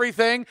lost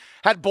everything,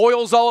 had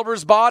boils all over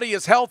his body,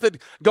 his health had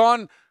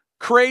gone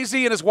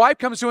crazy, and his wife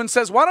comes to him and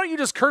says, why don't you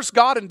just curse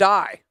God and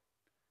die?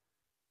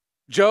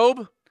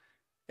 Job,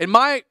 in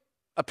my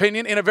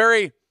opinion, in a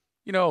very,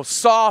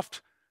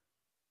 soft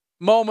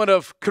moment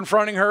of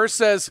confronting her,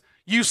 says,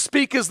 you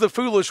speak as the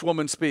foolish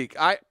woman speak.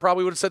 I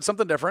probably would have said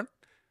something different.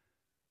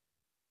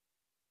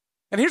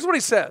 And here's what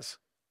he says.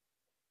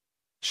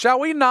 Shall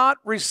we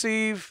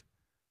receive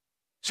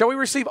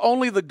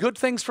only the good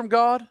things from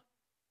God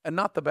and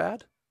not the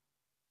bad?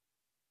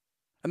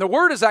 And the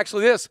word is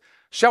actually this: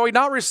 shall we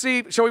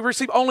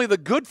receive only the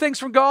good things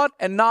from God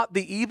and not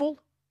the evil?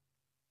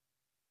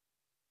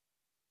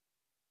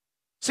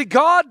 See,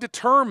 God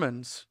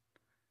determines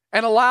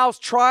and allows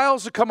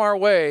trials to come our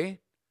way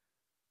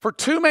for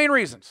two main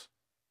reasons: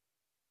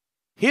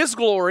 His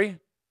glory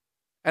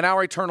and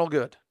our eternal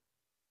good.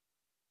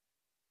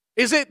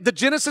 Is it the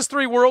Genesis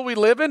 3 world we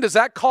live in? Does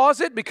that cause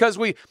it because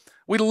we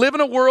live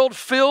in a world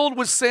filled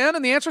with sin?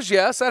 And the answer is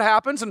yes, that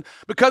happens. And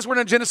because we're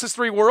in a Genesis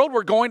 3 world,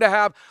 we're going to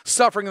have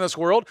suffering in this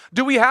world.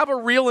 Do we have a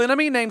real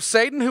enemy named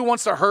Satan who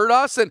wants to hurt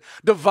us and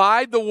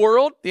divide the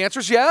world? The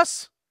answer is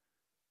yes.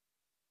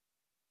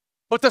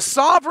 But the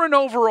sovereign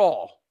over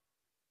all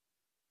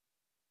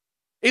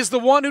is the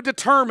one who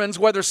determines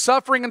whether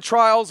suffering and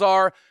trials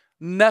are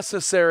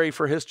necessary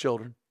for his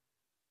children.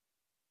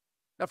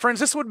 Now, friends,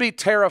 this would be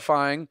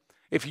terrifying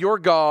if your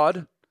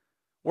God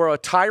were a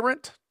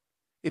tyrant,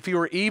 if he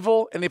were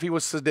evil, and if he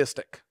was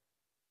sadistic.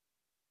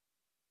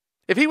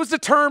 If he was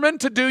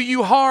determined to do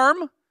you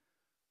harm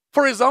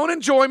for his own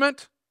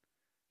enjoyment,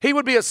 he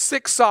would be a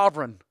sick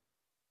sovereign.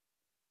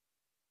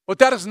 But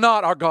that is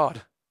not our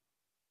God.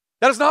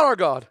 That is not our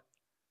God.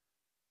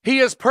 He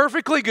is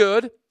perfectly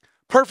good,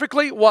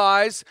 perfectly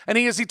wise, and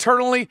he is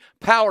eternally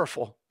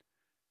powerful.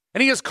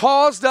 And he has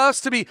caused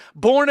us to be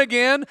born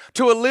again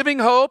to a living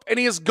hope, and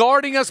he is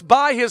guarding us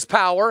by his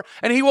power,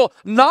 and he will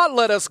not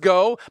let us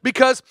go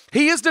because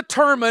he is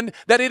determined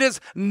that it is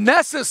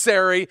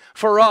necessary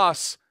for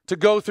us to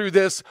go through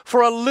this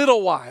for a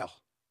little while.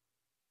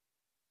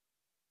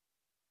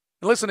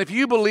 And listen, if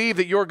you believe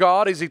that your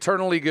God is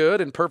eternally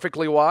good and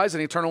perfectly wise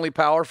and eternally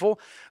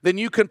powerful, then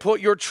you can put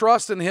your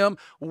trust in him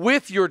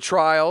with your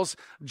trials,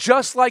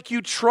 just like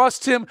you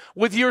trust him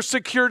with your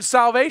secured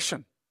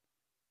salvation.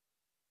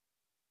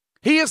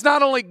 He is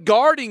not only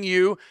guarding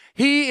you,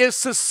 he is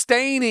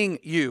sustaining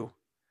you.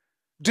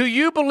 Do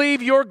you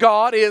believe your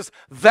God is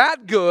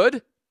that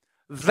good,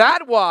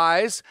 that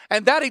wise,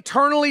 and that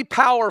eternally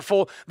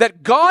powerful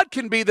that God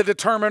can be the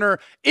determiner,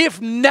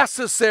 if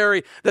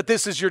necessary, that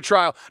this is your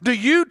trial? Do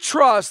you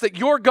trust that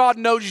your God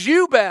knows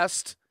you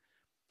best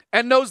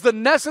and knows the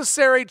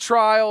necessary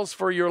trials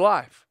for your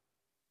life?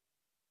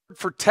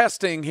 For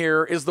testing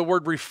here is the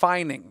word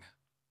refining.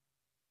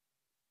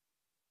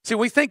 See,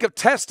 we think of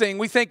testing,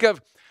 we think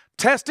of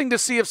testing to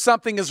see if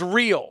something is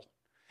real,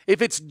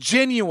 if it's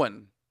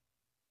genuine.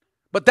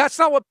 But that's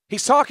not what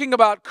he's talking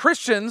about.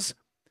 Christians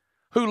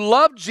who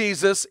love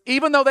Jesus,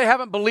 even though they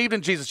haven't believed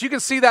in Jesus. You can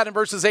see that in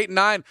verses 8 and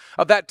 9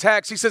 of that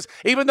text. He says,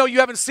 even though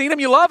you haven't seen him,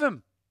 you love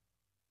him.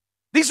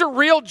 These are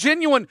real,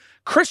 genuine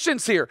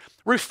Christians here.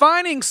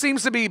 Refining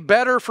seems to be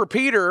better for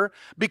Peter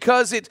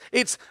because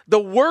it's the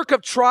work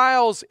of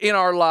trials in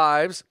our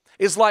lives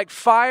is like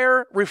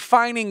fire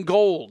refining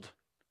gold.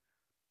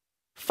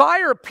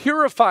 Fire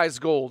purifies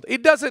gold.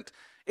 It doesn't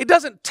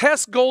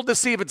test gold to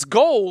see if it's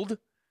gold.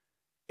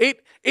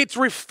 It's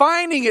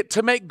refining it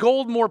to make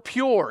gold more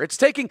pure. It's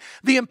taking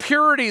the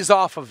impurities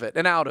off of it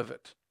and out of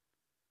it.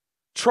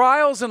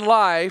 Trials in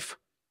life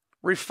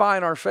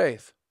refine our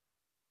faith.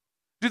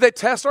 Do they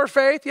test our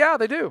faith? Yeah,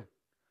 they do.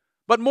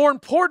 But more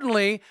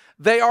importantly,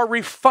 they are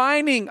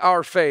refining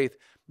our faith.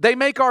 They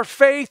make our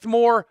faith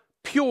more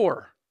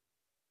pure.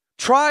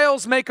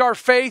 Trials make our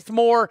faith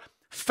more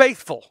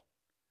faithful.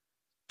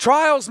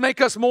 Trials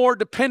make us more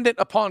dependent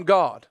upon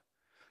God.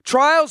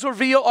 Trials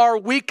reveal our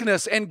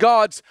weakness and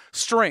God's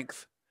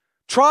strength.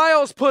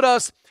 Trials put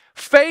us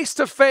face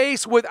to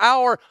face with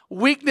our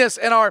weakness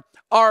and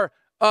our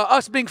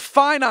us being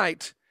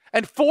finite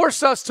and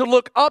force us to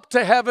look up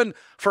to heaven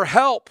for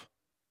help.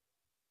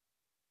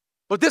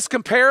 But this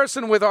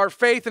comparison with our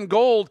faith in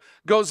gold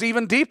goes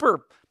even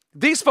deeper.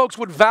 These folks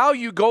would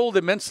value gold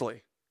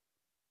immensely.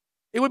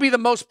 It would be the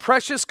most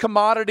precious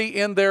commodity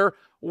in their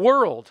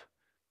world.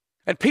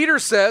 And Peter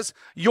says,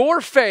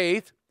 your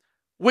faith,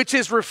 which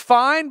is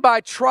refined by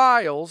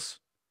trials,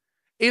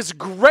 is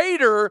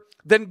greater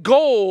than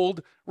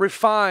gold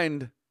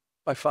refined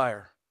by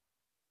fire.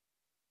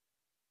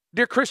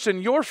 Dear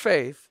Christian, your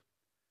faith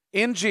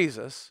in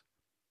Jesus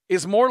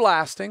is more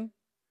lasting,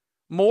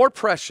 more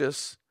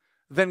precious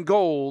than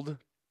gold,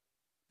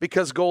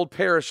 because gold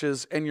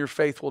perishes and your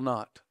faith will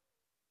not.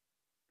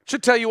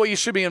 Should tell you what you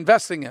should be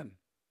investing in,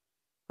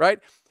 right?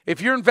 If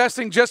you're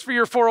investing just for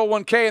your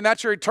 401k and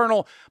that's your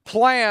eternal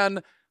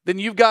plan, then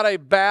you've got a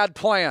bad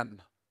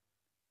plan.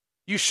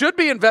 You should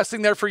be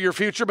investing there for your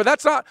future, but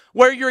that's not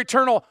where your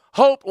eternal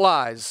hope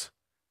lies.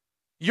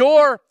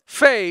 Your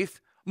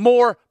faith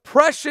more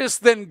precious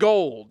than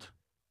gold.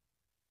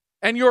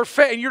 And you're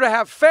to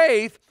have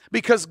faith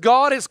because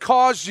God has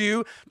caused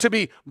you to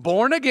be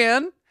born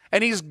again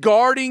and he's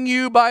guarding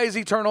you by his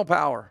eternal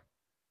power.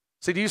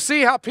 See, do you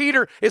see how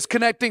Peter is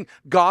connecting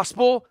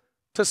gospel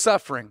to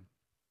suffering?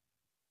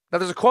 Now,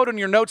 there's a quote in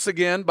your notes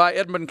again by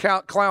Edmund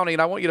Clowney,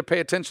 and I want you to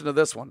pay attention to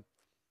this one.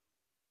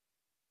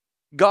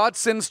 God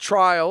sends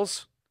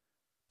trials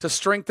to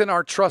strengthen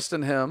our trust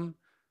in him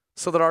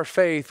so that our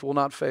faith will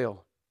not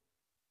fail.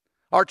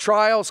 Our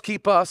trials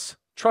keep us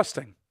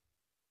trusting.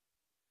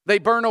 They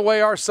burn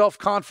away our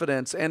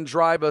self-confidence and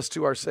drive us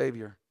to our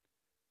Savior.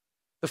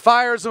 The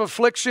fires of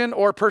affliction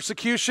or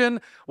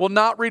persecution will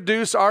not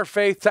reduce our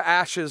faith to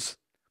ashes.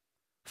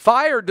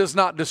 Fire does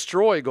not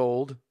destroy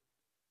gold.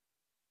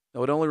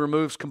 No, it only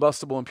removes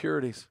combustible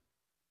impurities.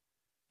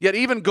 Yet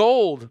even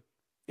gold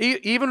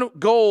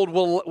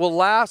will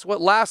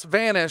last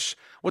vanish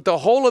with the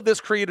whole of this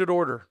created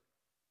order.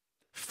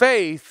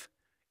 Faith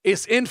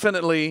is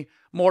infinitely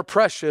more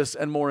precious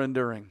and more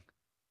enduring.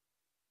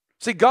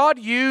 See, God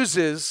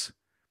uses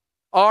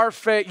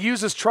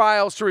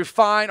trials to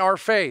refine our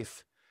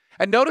faith.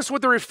 And notice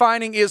what the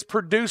refining is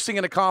producing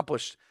and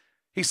accomplished.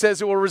 He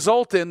says it will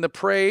result in the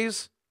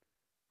praise,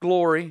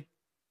 glory,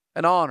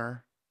 and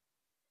honor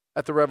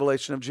at the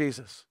revelation of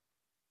Jesus.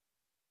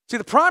 See,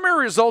 the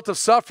primary result of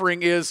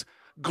suffering is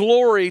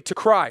glory to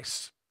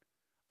Christ,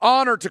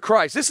 honor to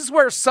Christ. This is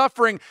where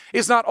suffering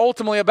is not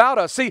ultimately about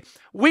us. See,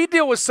 we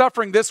deal with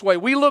suffering this way.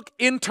 We look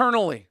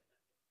internally.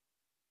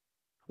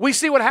 We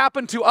see what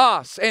happened to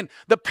us and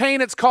the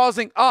pain it's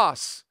causing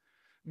us.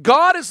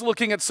 God is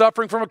looking at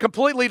suffering from a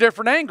completely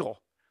different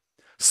angle.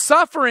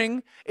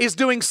 Suffering is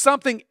doing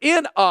something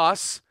in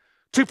us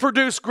to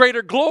produce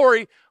greater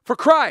glory for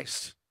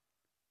Christ.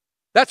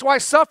 That's why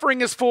suffering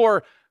is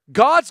for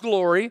God's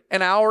glory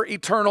and our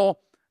eternal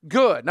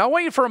good. Now, I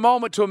want you for a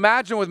moment to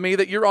imagine with me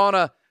that you're on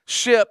a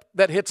ship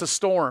that hits a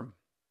storm.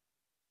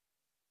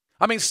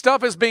 I mean,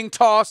 stuff is being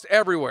tossed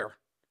everywhere.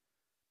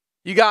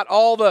 You got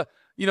all the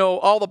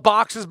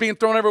boxes being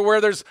thrown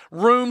everywhere. There's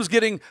rooms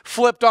getting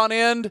flipped on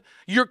end.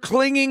 You're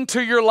clinging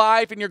to your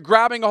life and you're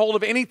grabbing a hold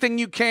of anything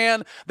you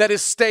can that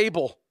is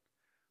stable.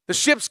 The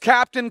ship's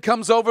captain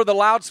comes over the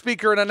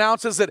loudspeaker and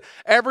announces that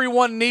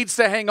everyone needs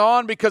to hang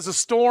on because the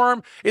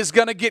storm is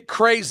going to get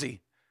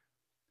crazy.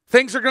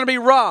 Things are going to be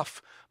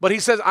rough. But he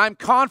says, I'm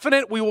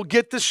confident we will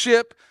get the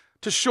ship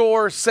to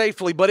shore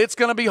safely, but it's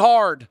going to be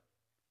hard.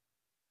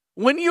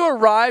 When you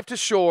arrive to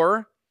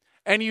shore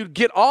and you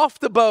get off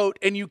the boat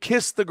and you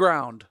kiss the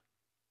ground,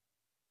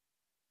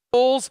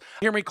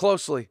 hear me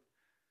closely.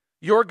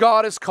 Your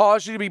God has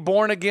caused you to be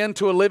born again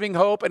to a living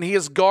hope, and he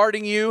is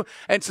guarding you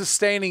and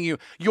sustaining you.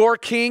 Your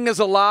King is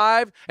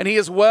alive, and he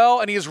is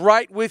well, and he is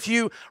right with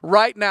you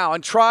right now.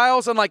 And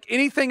trials, unlike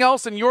anything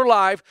else in your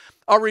life,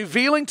 are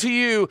revealing to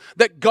you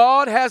that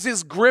God has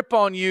his grip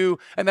on you,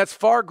 and that's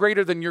far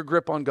greater than your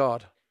grip on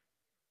God.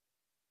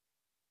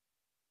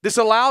 This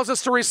allows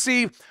us to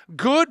receive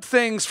good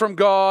things from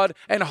God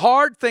and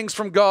hard things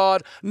from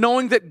God,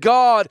 knowing that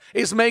God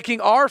is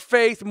making our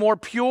faith more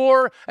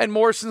pure and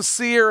more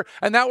sincere,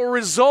 and that will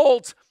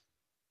result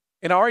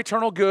in our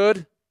eternal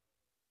good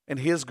and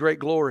his great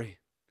glory.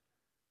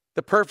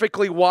 The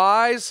perfectly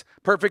wise,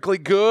 perfectly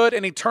good,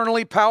 and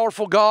eternally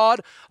powerful God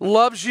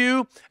loves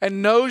you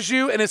and knows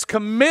you and is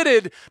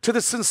committed to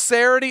the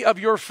sincerity of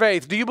your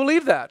faith. Do you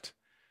believe that?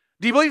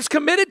 Do you believe he's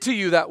committed to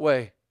you that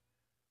way?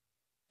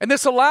 And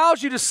this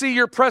allows you to see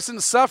your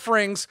present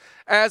sufferings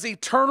as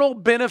eternal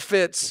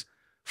benefits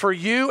for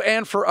you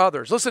and for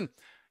others. Listen,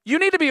 you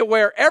need to be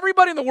aware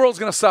everybody in the world is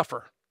going to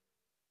suffer.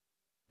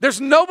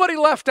 There's nobody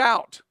left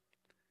out.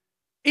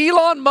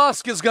 Elon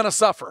Musk is going to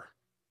suffer.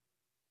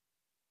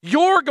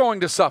 You're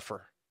going to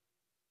suffer.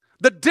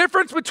 The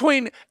difference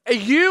between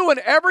you and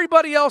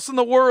everybody else in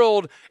the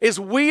world is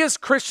we as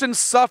Christians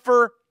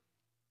suffer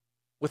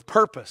with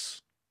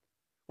purpose.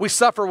 We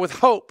suffer with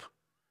hope.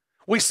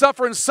 We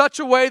suffer in such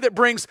a way that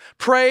brings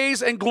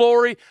praise and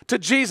glory to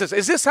Jesus.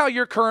 Is this how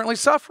you're currently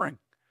suffering?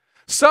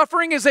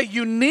 Suffering is a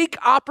unique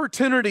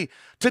opportunity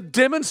to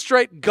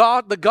demonstrate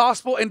God, the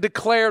gospel, and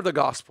declare the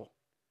gospel.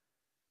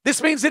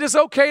 This means it is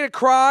okay to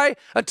cry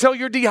until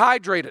you're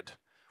dehydrated,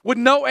 with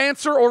no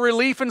answer or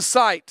relief in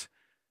sight.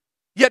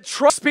 Yet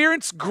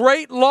experience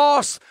great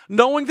loss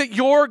knowing that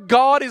your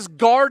God is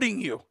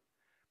guarding you.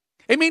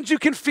 It means you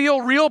can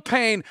feel real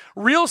pain,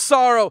 real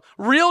sorrow,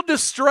 real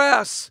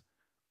distress,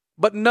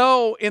 but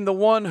know in the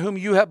one whom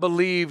you have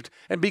believed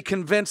and be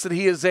convinced that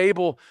he is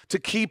able to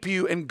keep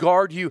you and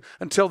guard you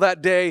until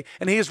that day.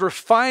 And he is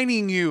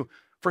refining you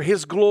for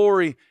his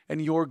glory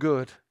and your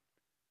good.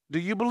 Do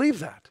you believe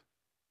that?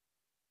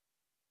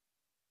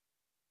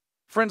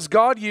 Friends,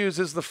 God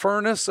uses the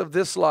furnace of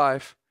this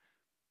life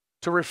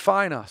to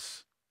refine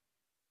us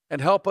and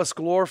help us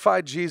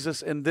glorify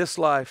Jesus in this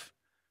life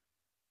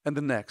and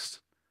the next.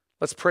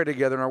 Let's pray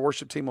together and our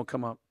worship team will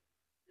come up.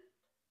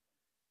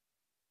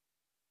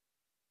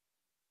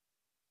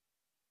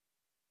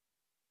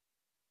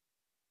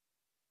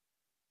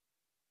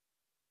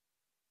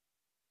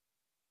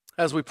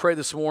 As we pray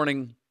this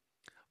morning,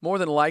 more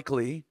than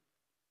likely,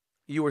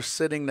 you are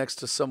sitting next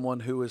to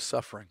someone who is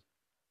suffering.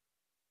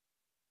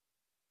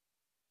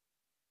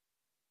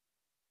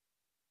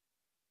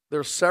 There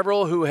are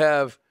several who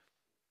have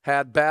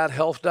had bad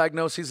health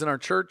diagnoses in our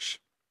church,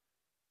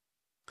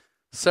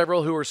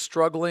 several who are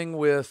struggling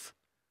with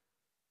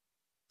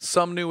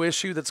some new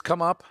issue that's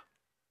come up.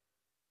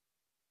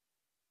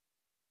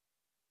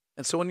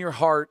 And so in your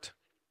heart,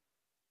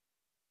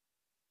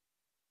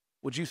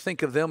 would you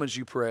think of them as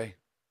you pray?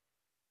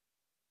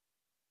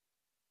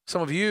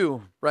 Some of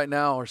you right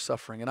now are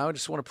suffering, and I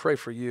just want to pray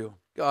for you.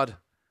 God,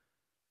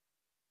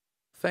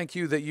 thank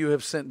you that you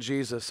have sent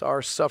Jesus,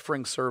 our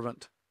suffering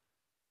servant,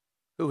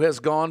 who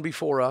has gone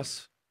before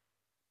us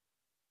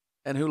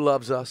and who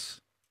loves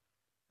us,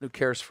 who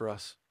cares for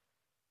us.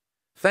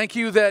 Thank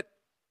you that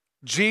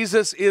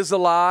Jesus is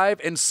alive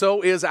and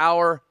so is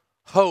our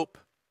hope.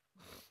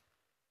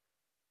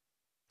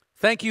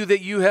 Thank you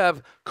that you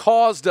have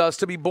caused us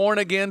to be born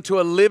again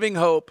to a living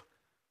hope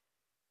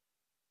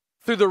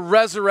through the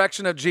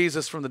resurrection of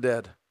Jesus from the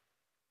dead.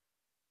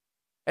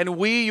 And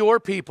we, your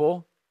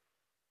people,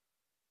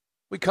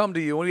 we come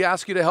to you and we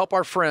ask you to help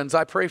our friends.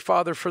 I pray,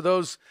 Father, for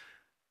those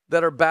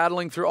that are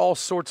battling through all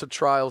sorts of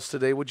trials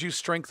today. Would you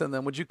strengthen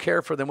them? Would you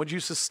care for them? Would you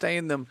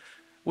sustain them?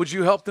 Would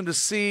you help them to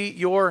see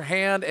your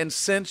hand and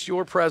sense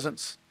your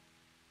presence?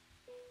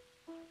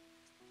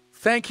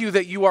 Thank you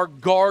that you are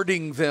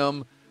guarding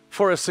them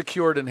for a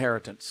secured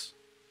inheritance.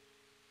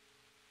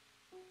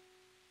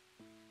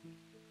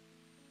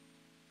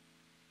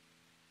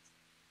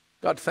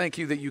 God, thank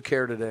you that you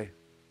care today.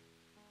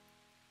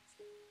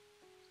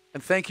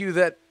 And thank you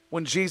that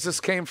when Jesus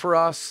came for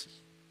us,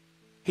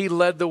 he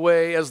led the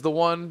way as the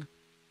one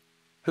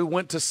who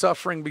went to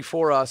suffering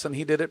before us, and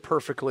he did it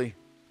perfectly.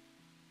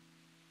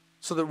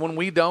 So that when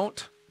we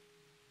don't,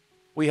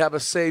 we have a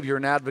Savior,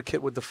 an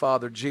advocate with the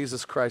Father,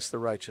 Jesus Christ the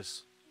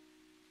righteous.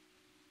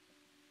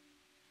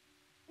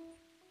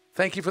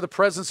 Thank you for the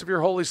presence of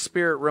your Holy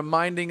Spirit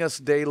reminding us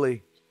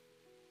daily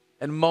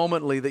and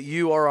momently that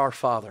you are our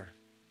Father.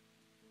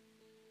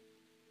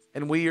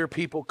 And we, your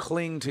people,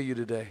 cling to you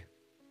today.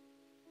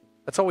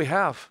 That's all we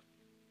have.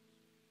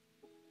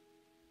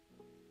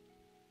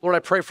 Lord, I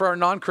pray for our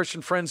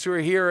non-Christian friends who are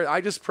here.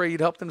 I just pray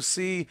you'd help them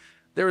see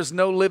there is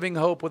no living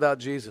hope without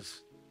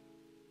Jesus.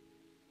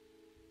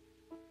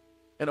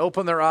 And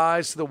open their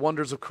eyes to the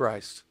wonders of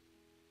Christ.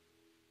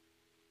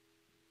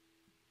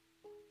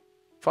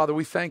 Father,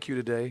 we thank you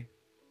today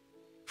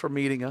for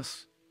meeting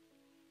us.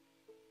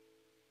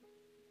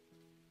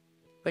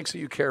 Thanks that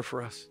you care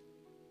for us.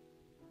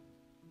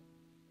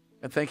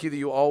 And thank you that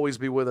you always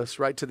be with us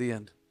right to the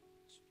end.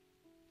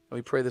 And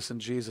we pray this in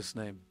Jesus'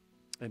 name.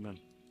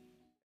 Amen.